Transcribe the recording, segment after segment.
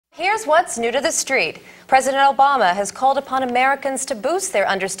Here's what's new to the street. President Obama has called upon Americans to boost their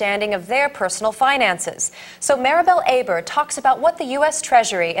understanding of their personal finances. So Maribel Aber talks about what the U.S.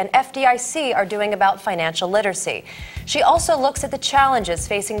 Treasury and FDIC are doing about financial literacy. She also looks at the challenges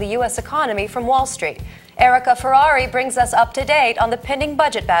facing the U.S. economy from Wall Street. Erica Ferrari brings us up to date on the pending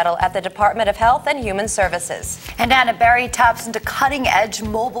budget battle at the Department of Health and Human Services. And Anna Barry taps into cutting-edge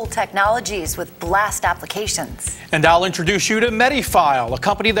mobile technologies with blast applications. And I'll introduce you to MediFile, a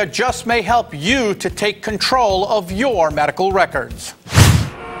company that just may help you to take control of your medical records.